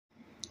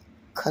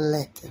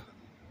Collective,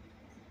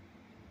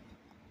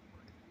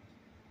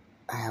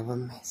 I have a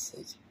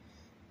message.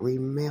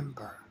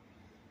 Remember,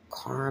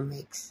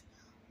 karmics,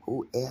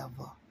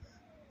 whoever,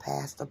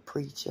 pastor,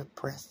 preacher,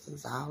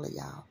 Prestons, all of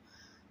y'all,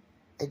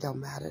 it don't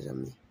matter to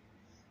me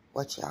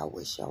what y'all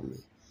wish on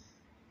me.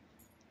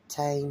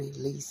 Taney,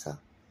 Lisa,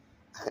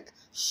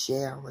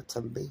 Shara,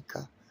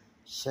 Tamika,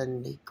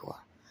 Shaniqua,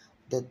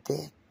 the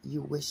death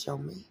you wish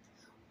on me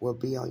will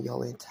be on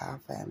your entire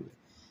family.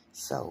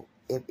 So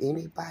if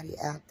anybody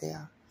out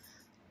there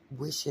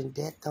wishing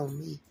death on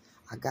me,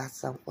 I got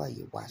something for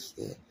you. Watch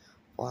this.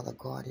 Father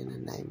God, in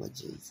the name of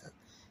Jesus,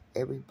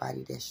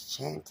 everybody that's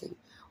chanting,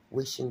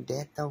 wishing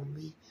death on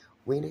me,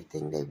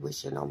 anything they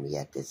wishing on me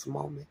at this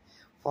moment,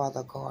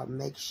 Father God,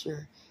 make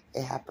sure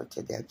it happened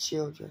to their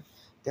children,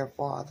 their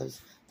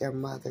fathers, their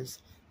mothers,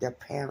 their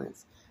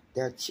parents,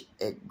 their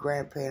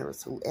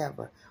grandparents,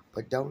 whoever.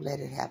 But don't let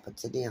it happen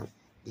to them.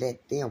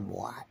 Let them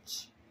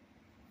watch.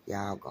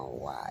 Y'all gonna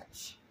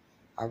watch.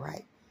 All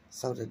right?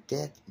 So the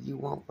death you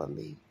want from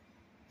me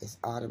is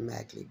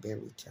automatically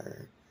been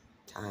returned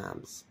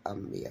times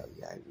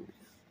 1,000,000.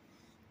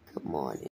 Good morning.